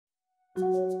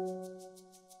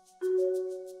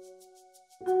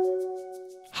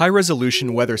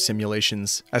High-resolution weather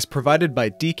simulations, as provided by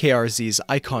DKRZ's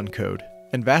icon code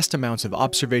and vast amounts of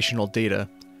observational data,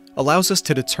 allows us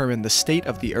to determine the state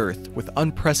of the Earth with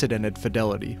unprecedented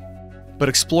fidelity. But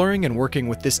exploring and working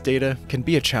with this data can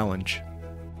be a challenge.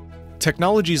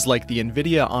 Technologies like the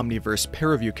NVIDIA Omniverse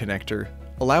ParaView Connector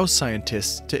allows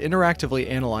scientists to interactively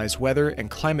analyze weather and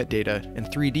climate data in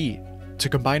 3D, to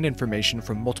combine information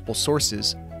from multiple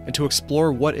sources, and to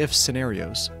explore what-if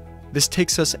scenarios. This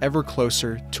takes us ever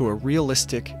closer to a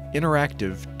realistic,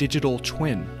 interactive digital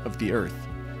twin of the Earth.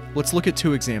 Let's look at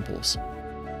two examples.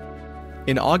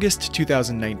 In August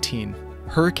 2019,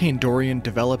 Hurricane Dorian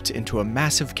developed into a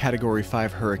massive Category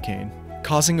 5 hurricane,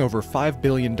 causing over $5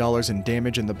 billion in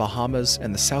damage in the Bahamas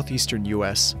and the southeastern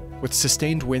US, with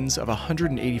sustained winds of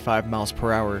 185 miles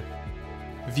per hour.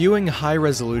 Viewing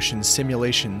high-resolution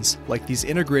simulations like these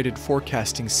integrated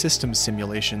forecasting system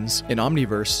simulations in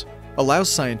Omniverse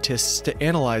allows scientists to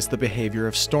analyze the behavior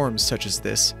of storms such as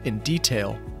this in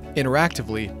detail,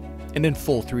 interactively, and in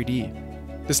full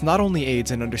 3D. This not only aids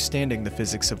in understanding the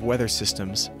physics of weather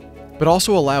systems, but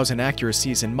also allows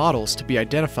inaccuracies in models to be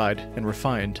identified and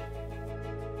refined.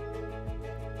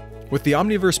 With the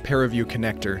Omniverse ParaView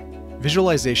Connector,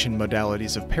 visualization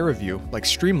modalities of ParaView, like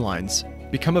streamlines,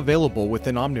 become available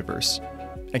within Omniverse,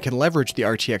 and can leverage the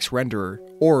RTX renderer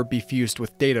or be fused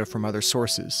with data from other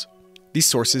sources. These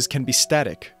sources can be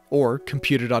static, or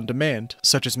computed on demand,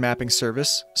 such as mapping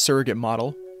service, surrogate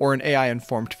model, or an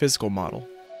AI-informed physical model.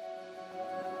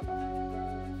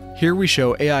 Here we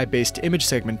show AI-based image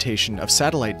segmentation of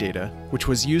satellite data, which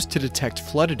was used to detect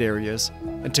flooded areas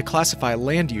and to classify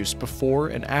land use before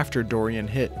and after Dorian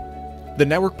hit. The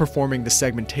network performing the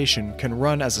segmentation can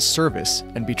run as a service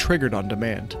and be triggered on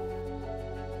demand.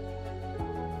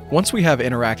 Once we have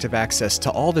interactive access to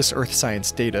all this Earth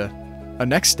science data, a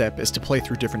next step is to play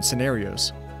through different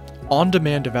scenarios.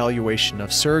 On-demand evaluation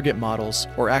of surrogate models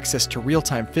or access to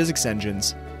real-time physics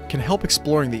engines can help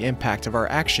exploring the impact of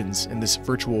our actions in this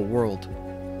virtual world.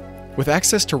 With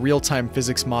access to real-time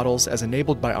physics models as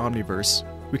enabled by Omniverse,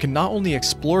 we can not only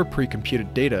explore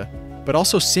pre-computed data, but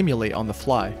also simulate on the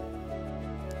fly.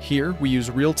 Here, we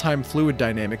use real-time fluid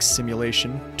dynamics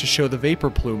simulation to show the vapor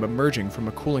plume emerging from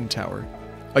a cooling tower.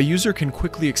 A user can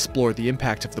quickly explore the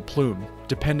impact of the plume,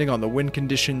 depending on the wind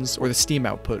conditions or the steam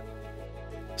output.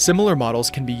 Similar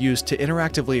models can be used to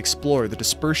interactively explore the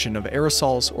dispersion of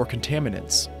aerosols or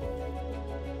contaminants.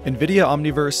 NVIDIA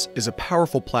Omniverse is a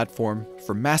powerful platform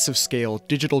for massive-scale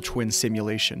digital twin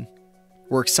simulation.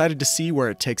 We're excited to see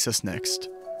where it takes us next.